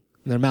screaming.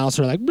 And their mouths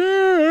are like,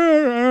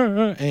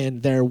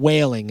 and they're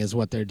wailing is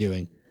what they're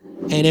doing.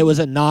 And it was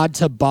a nod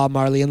to Bob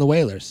Marley and the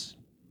Wailers.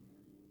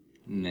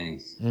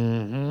 Nice.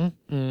 Putting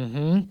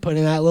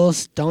that little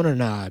stoner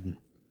nod.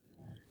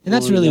 And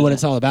that's really what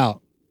it's all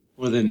about.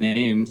 Or the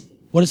name.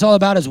 What it's all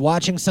about is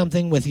watching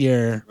something with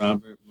your...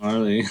 Robert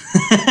Marley.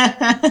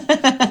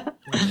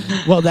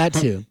 Well, that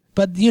too.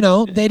 But, you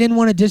know, they didn't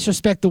want to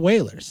disrespect the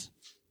Wailers.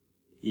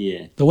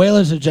 Yeah. The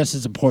Wailers are just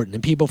as important,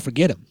 and people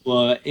forget them.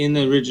 Well, in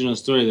the original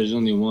story, there's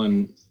only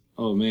one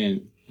old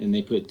man, and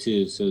they put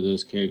two so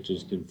those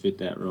characters could fit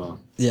that role.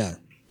 Yeah.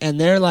 And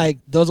they're like,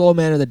 those old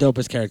men are the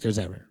dopest characters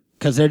ever.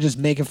 Because they're just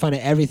making fun of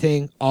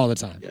everything all the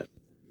time. Yep.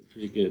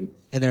 Pretty good.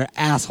 And they're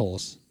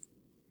assholes.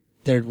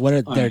 They're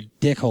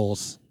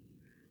dickholes.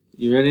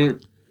 You ready?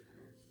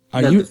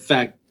 I'm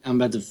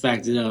about to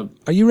fact it up.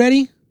 Are you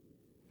ready?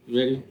 You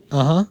ready?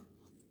 Uh-huh.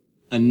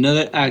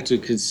 Another actor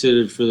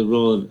considered for the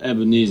role of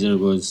Ebenezer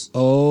was...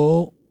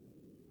 Oh.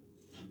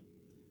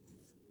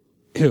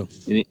 Who?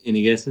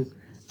 Any guesses?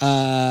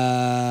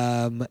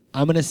 I'm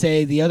going to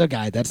say the other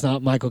guy. That's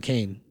not Michael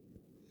Caine.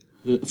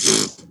 No,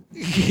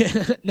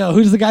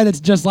 who's the guy that's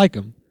just like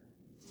him?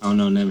 Oh,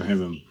 no, never heard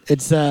of him.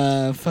 It's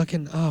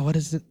what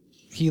is it?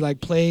 He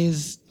like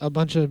plays a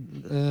bunch of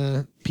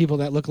people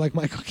that look like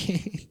Michael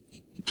Caine.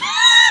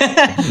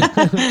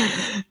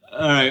 All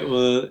right,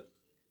 well,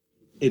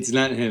 it's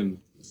not him.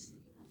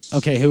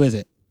 Okay, who is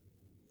it?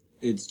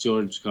 It's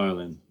George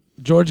Carlin.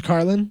 George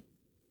Carlin?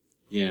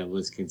 Yeah,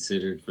 was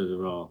considered for the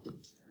role.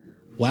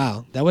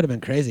 Wow, that would have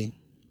been crazy.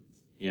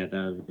 Yeah,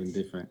 that would have been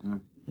different, huh?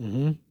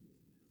 Mm-hmm.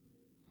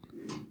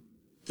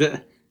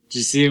 Did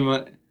you see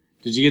him?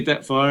 Did you get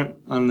that far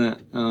on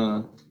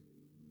the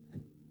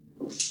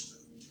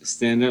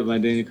stand-up by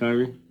Dana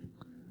Carvey?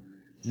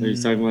 Where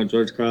he's talking about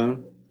George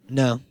Carlin?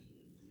 No.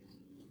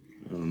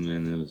 Oh,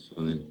 man, that was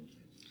funny.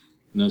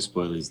 No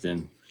spoilers,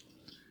 then.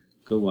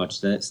 Go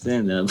watch that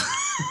stand-up.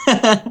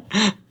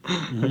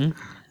 Mm-hmm.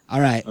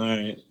 All right. All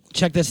right.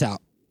 Check this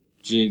out.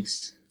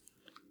 Jigs.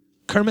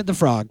 Kermit the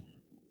Frog.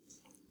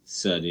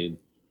 So, dude.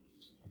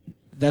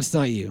 That's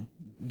not you.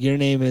 Your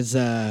name is,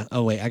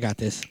 oh, wait, I got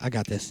this.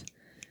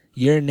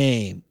 Your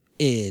name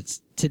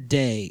is,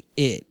 today,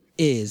 it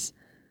is,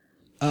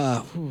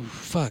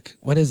 fuck,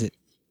 what is it?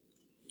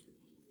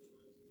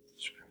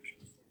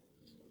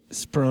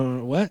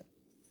 What?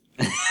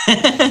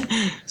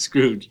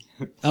 Scrooge.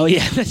 Oh,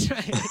 yeah, that's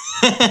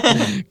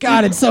right.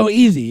 God, it's so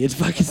easy. It's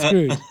fucking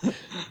Scrooge.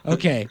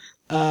 Okay.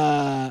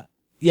 Yeah,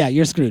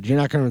 you're Scrooge. You're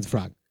not Kermit the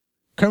Frog.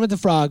 Kermit the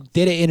Frog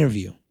did an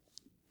interview.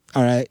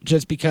 All right,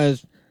 just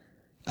because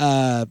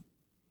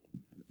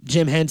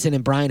Jim Henson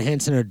and Brian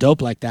Henson are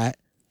dope like that,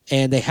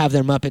 and they have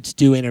their Muppets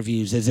do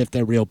interviews as if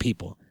they're real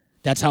people.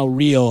 That's how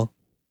real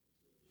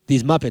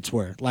these Muppets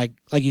were. Like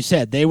you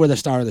said, they were the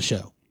star of the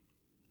show.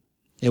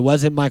 It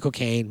wasn't Michael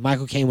Caine.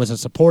 Michael Caine was a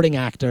supporting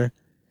actor,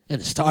 and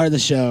the star of the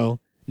show,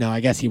 no, I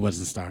guess he was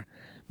the star,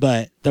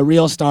 but the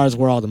real stars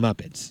were all the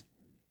Muppets.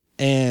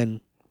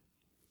 And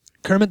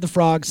Kermit the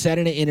Frog said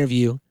in an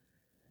interview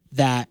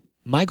that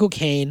Michael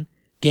Caine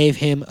gave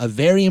him a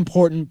very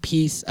important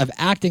piece of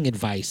acting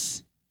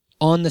advice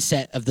on the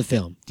set of the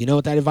film. Do you know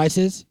what that advice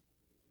is?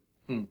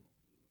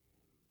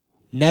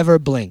 Never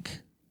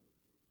blink.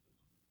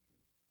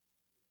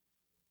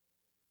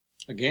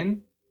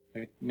 Again?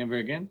 Never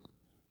again?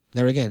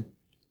 Never again.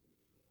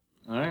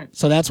 All right.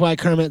 So that's why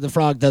Kermit the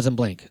Frog doesn't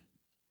blink.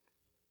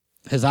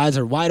 His eyes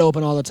are wide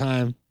open all the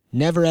time,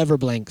 never ever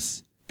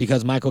blinks,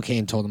 because Michael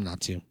Caine told him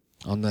not to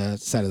on the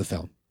set of the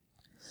film.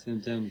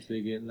 Sometimes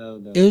they get low,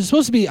 though. It was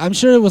supposed to be, I'm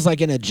sure it was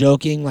like in a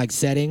joking like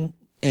setting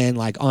and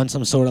like on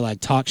some sort of like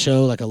talk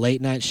show, like a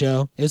late night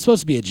show. It was supposed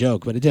to be a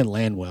joke, but it didn't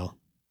land well.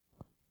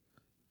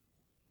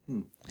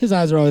 His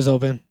eyes are always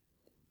open.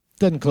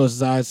 Doesn't close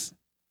his eyes.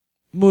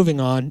 Moving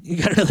on. You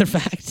got another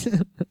fact?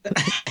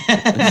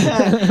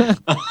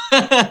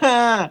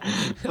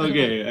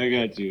 Okay, I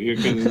got you. Here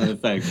comes another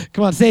fact.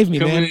 Come on, save me,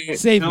 man.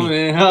 Save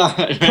me.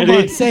 Come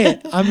on, say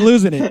it. I'm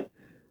losing it.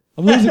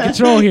 I'm losing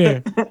control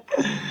here.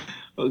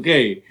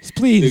 Okay.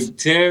 Please. The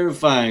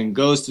terrifying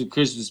Ghost of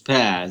Christmas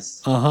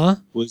Past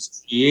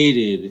was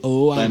created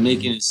by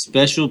making a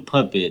special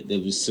puppet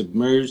that was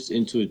submerged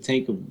into a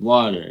tank of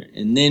water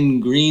and then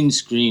green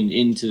screened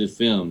into the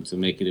film to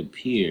make it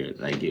appear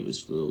like it was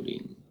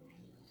floating.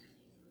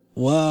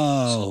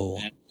 Whoa.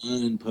 So that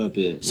one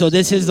puppet. So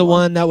this is the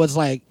one that was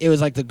like, it was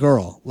like the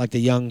girl, like the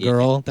young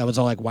girl that was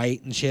all like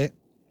white and shit.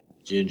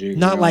 Ginger.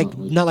 Not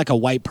girl. like a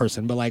white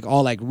person, but like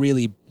all like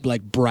really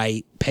like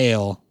bright,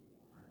 pale,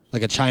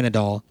 like a China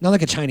doll. Not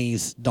like a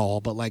Chinese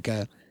doll, but like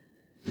a,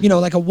 you know,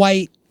 like a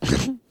white.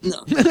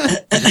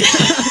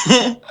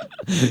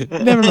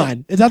 Never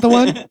mind. Is that the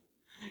one?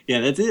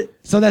 Yeah, that's it.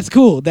 So that's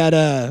cool.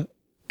 That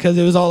because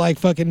it was all like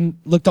fucking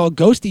looked all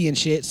ghosty and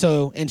shit.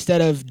 So instead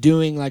of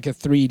doing like a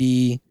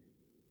 3D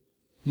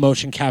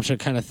motion capture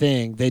kind of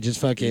thing, they just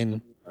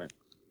fucking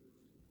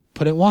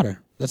put it in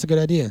water. That's a good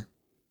idea.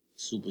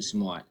 Super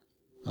smart.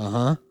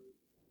 Uh-huh.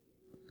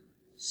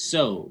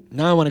 So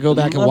now I want to go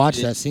back and watch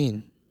that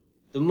scene.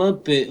 The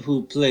Muppet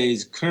who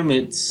plays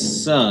Kermit's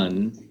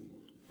son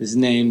is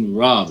named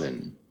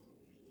Robin.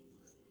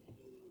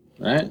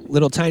 Right?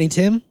 Little Tiny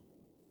Tim?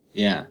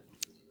 Yeah.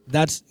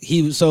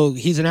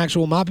 He's an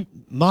actual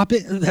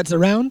Muppet that's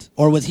around?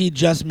 Or was he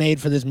just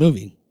made for this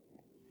movie?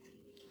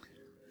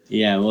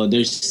 Yeah, well,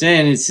 they're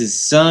saying it's his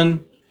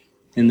son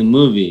in the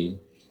movie.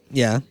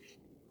 Yeah.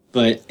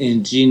 But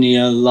in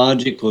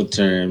genealogical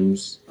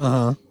terms,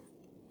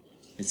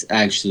 it's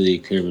actually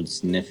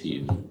Kermit's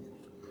nephew.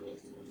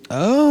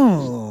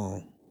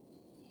 Oh.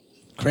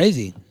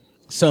 Crazy.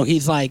 So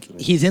he's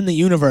in the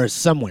universe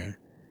somewhere.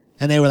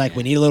 And they were like,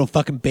 we need a little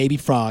fucking baby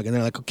frog. And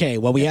they're like, okay,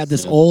 well, we had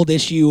this old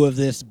issue of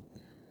this.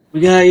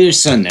 We got your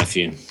son,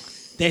 nephew.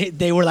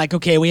 They were like,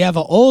 okay, we have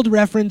an old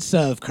reference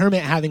of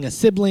Kermit having a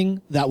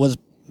sibling that was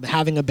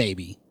having a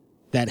baby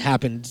that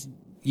happened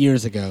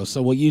years ago.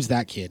 So we'll use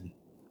that kid.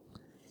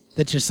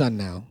 That's your son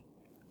now.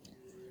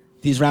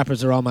 These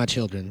rappers are all my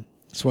children.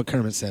 That's what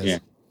Kermit says. Yeah.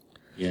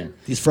 Yeah.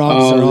 These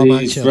frogs are all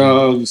my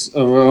children. These frogs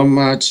are all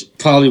my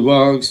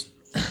pollywogs.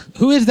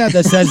 Who is that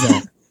says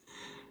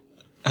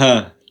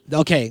that?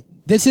 Okay,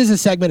 this is a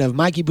segment of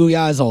Mikey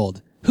Booyah is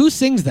old. Who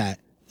sings that?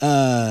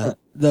 The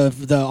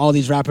all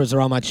these rappers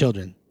are all my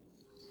children.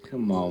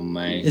 Come on,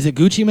 man. Is it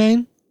Gucci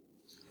Mane?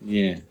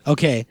 Yeah.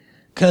 Okay,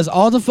 because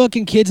all the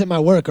fucking kids at my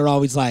work are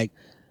always like,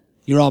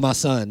 you're all my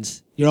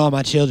sons. You're all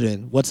my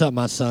children. What's up,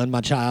 my son,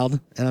 my child?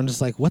 And I'm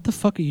just like, what the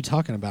fuck are you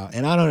talking about?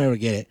 And I don't ever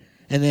get it.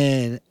 And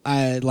then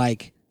I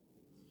like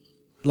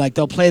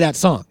they'll play that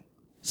song.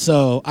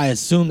 So I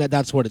assume that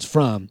that's what it's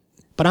from.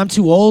 But I'm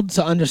too old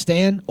to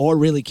understand or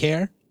really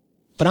care.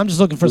 but I'm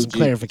just looking for some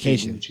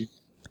clarification.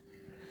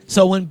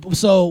 So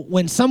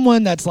when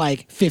someone that's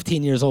like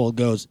 15 years old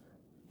goes,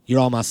 "You're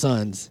all my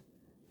sons,"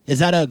 is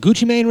that a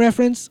Gucci Mane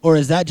reference, or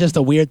is that just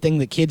a weird thing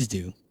that kids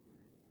do?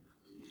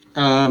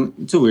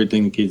 It's a weird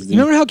thing the kids do.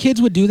 Remember how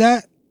kids would do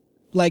that?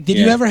 Like, did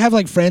you ever have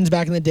like friends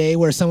back in the day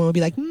where someone would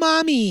be like,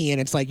 "Mommy," and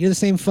it's like you're the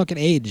same fucking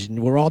age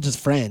and we're all just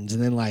friends,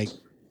 and then like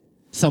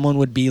someone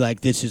would be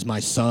like, "This is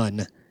my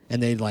son,"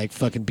 and they'd like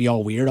fucking be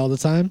all weird all the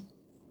time?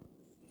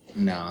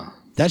 No.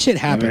 That shit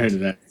happened. Never heard of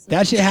that.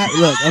 That shit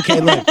happened.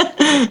 Look.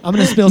 I'm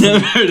gonna spill some.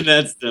 Never heard of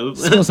that stuff.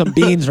 Spill some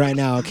beans right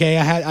now, okay?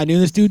 I knew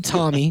this dude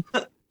Tommy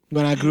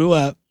when I grew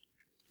up,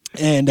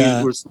 and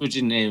we're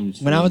switching names.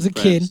 When I was a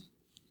kid.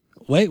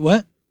 Wait,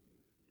 what?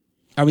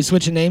 Are we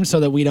switching names so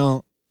that we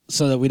don't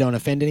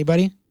offend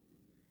anybody?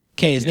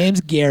 Okay, his name's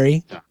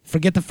Gary.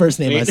 Forget the first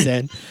name I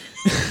said.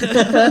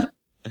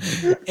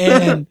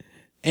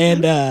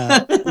 and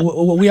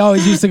we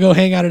always used to go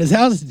hang out at his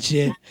house and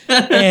shit.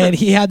 And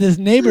he had this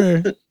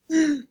neighbor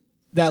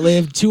that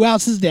lived 2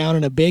 houses down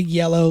in a big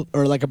yellow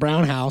or like a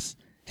brown house.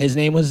 His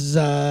name was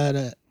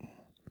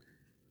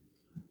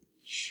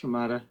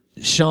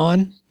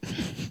Sean.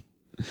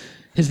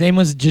 His name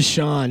was just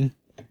Sean.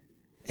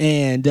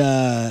 And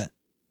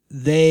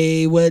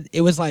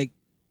it was like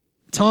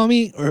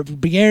Tommy or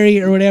Gary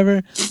or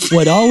whatever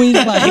would always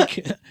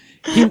like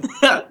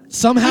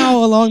somehow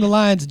along the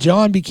lines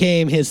John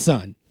became his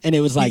son, and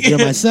it was like, "You're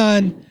my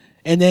son,"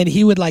 and then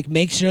he would like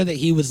make sure that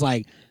he was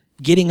like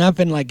getting up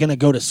and like gonna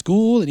go to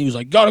school, and he was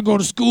like, "Gotta go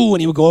to school,"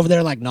 and he would go over there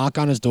and like knock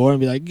on his door and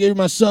be like, "You're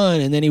my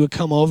son," and then he would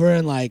come over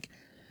and like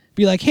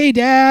be like, "Hey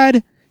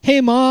dad, hey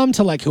mom,"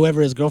 to like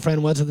whoever his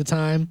girlfriend was at the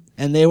time,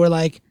 and they were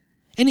like.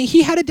 And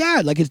he had a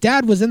dad. Like, his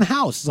dad was in the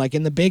house, like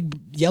in the big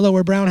yellow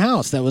or brown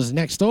house that was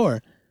next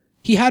door.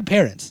 He had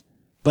parents,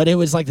 but it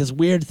was like this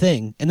weird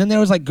thing. And then there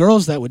was like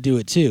girls that would do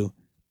it too.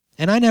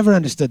 And I never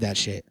understood that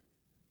shit.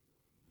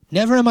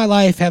 Never in my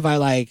life have I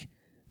like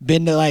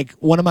been to like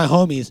one of my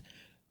homies,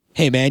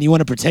 "Hey man, you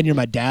want to pretend you're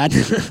my dad?"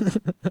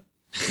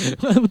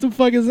 What the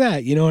fuck is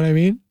that? You know what I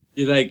mean?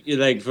 You're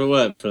like for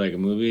what? For like a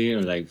movie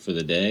or like for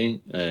the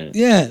day?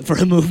 Yeah, for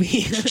a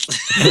movie.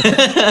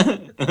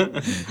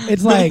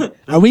 It's like,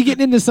 are we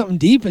getting into something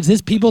deep? Is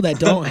this people that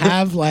don't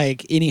have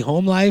like any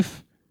home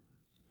life?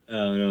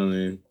 Oh no,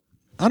 man.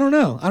 I don't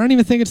know. I don't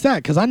even think it's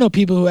that, because I know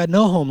people who had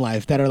no home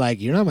life that are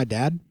like, "You're not my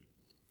dad."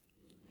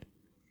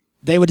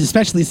 They would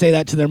especially say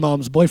that to their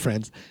mom's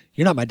boyfriends.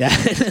 "You're not my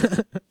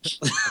dad."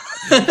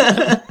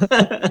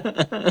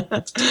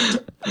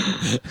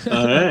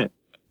 All right.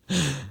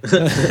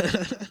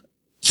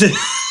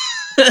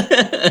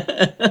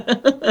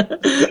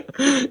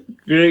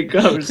 Great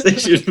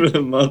conversation for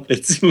the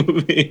Muppets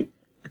movie.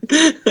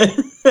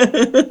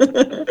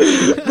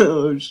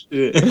 Oh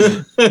shit.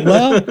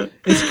 Well,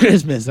 it's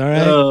Christmas, all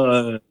right?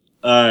 All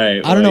right.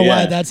 I don't know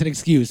why that's an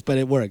excuse, but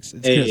it works.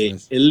 It's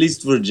Christmas. At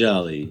least we're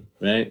jolly,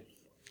 right?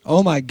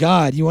 Oh my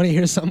God, you want to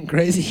hear something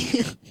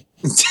crazy?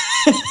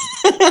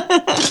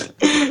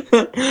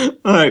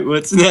 All right,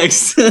 what's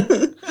next?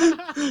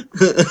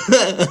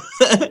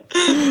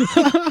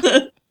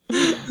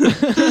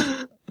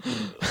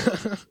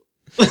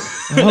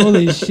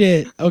 Holy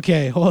shit.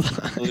 Okay, hold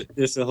on.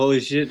 It's a holy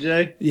shit,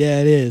 Jay?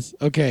 Yeah, it is.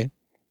 Okay.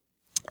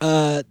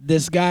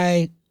 This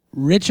guy,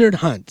 Richard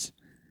Hunt,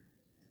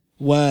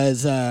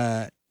 was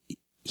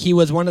he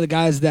was one of the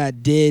guys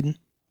that did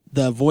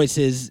the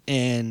voices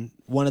and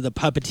one of the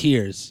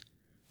puppeteers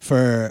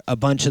for a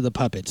bunch of the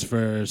puppets,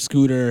 for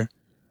Scooter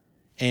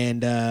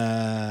and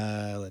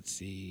let's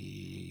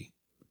see.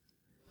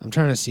 I'm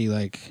trying to see,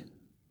 like,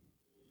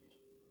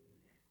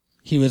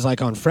 he was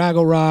like on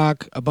Fraggle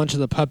Rock, a bunch of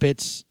the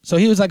puppets. So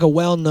he was like a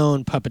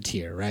well-known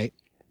puppeteer, right?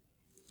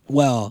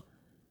 Well,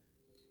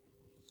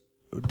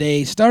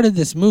 they started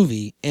this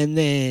movie, and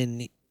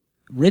then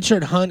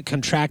Richard Hunt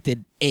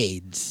contracted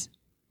AIDS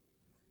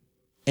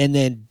and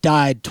then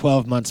died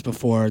 12 months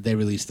before they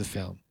released the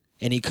film.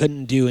 And he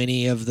couldn't do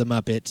any of the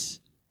Muppets.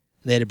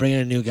 They had to bring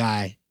in a new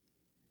guy.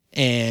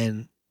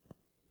 And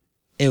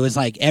it was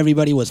like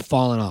everybody was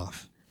falling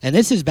off. And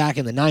this is back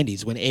in the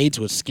 90s when AIDS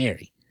was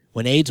scary.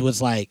 When AIDS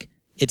was like,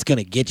 it's going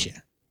to get you.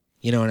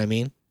 You know what I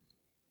mean?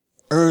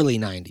 Early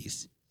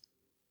 90s.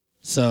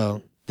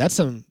 So that's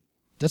some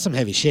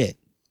heavy shit.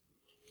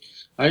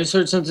 I just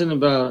heard something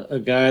about a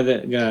guy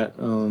that got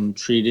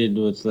treated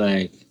with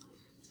like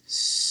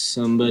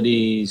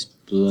somebody's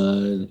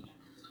blood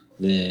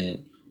that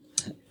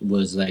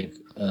was like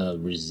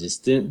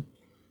resistant.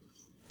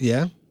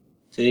 Yeah.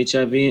 To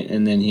HIV,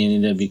 and then he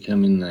ended up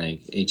becoming like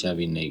HIV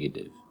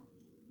negative.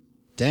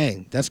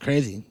 Dang, that's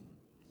crazy.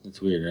 That's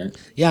weird, right?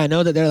 Yeah, I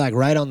know that they're like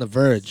right on the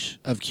verge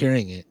of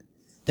curing it.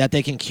 That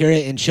they can cure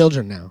it in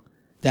children now.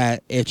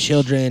 That if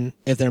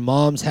their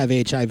moms have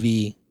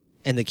HIV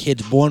and the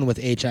kid's born with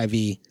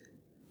HIV,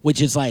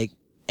 which is like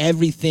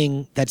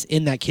everything that's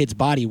in that kid's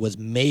body was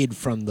made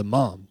from the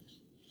mom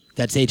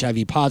that's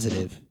HIV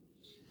positive,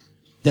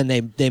 then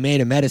they made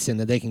a medicine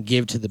that they can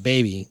give to the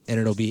baby and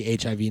it'll be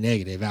HIV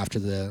negative after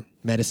the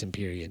medicine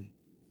period.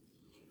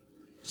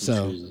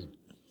 So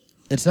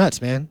it's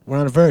nuts, man. We're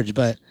on a verge,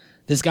 but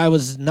This guy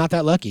was not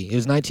that lucky. It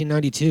was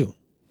 1992.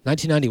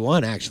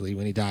 1991, actually,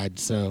 when he died.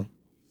 So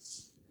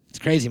it's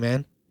crazy,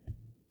 man.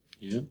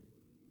 Yeah.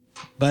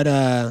 But,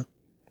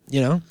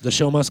 the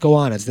show must go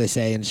on, as they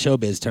say in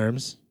showbiz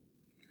terms.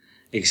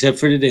 Except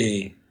for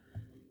today.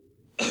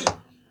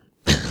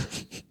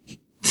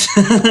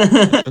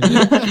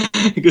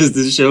 Because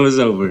the show is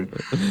over.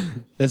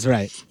 That's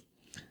right.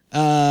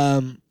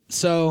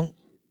 So,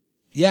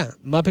 yeah,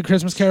 Muppet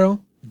Christmas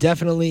Carol,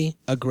 definitely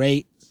a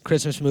great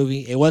Christmas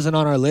movie. It wasn't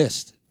on our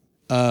list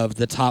of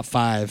the top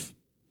 5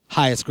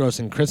 highest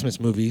grossing Christmas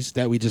movies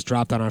that we just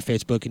dropped on our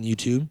Facebook and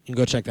YouTube. You can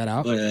go check that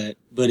out.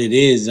 But it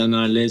is on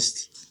our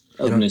list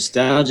of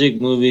nostalgic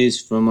movies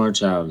from our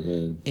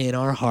childhood. In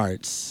our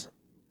hearts.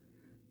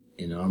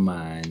 In our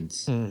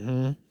minds.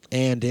 Mm-hmm.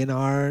 And in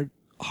our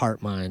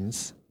heart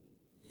minds.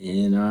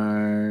 In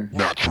our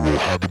Natural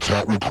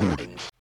Habitat Recordings.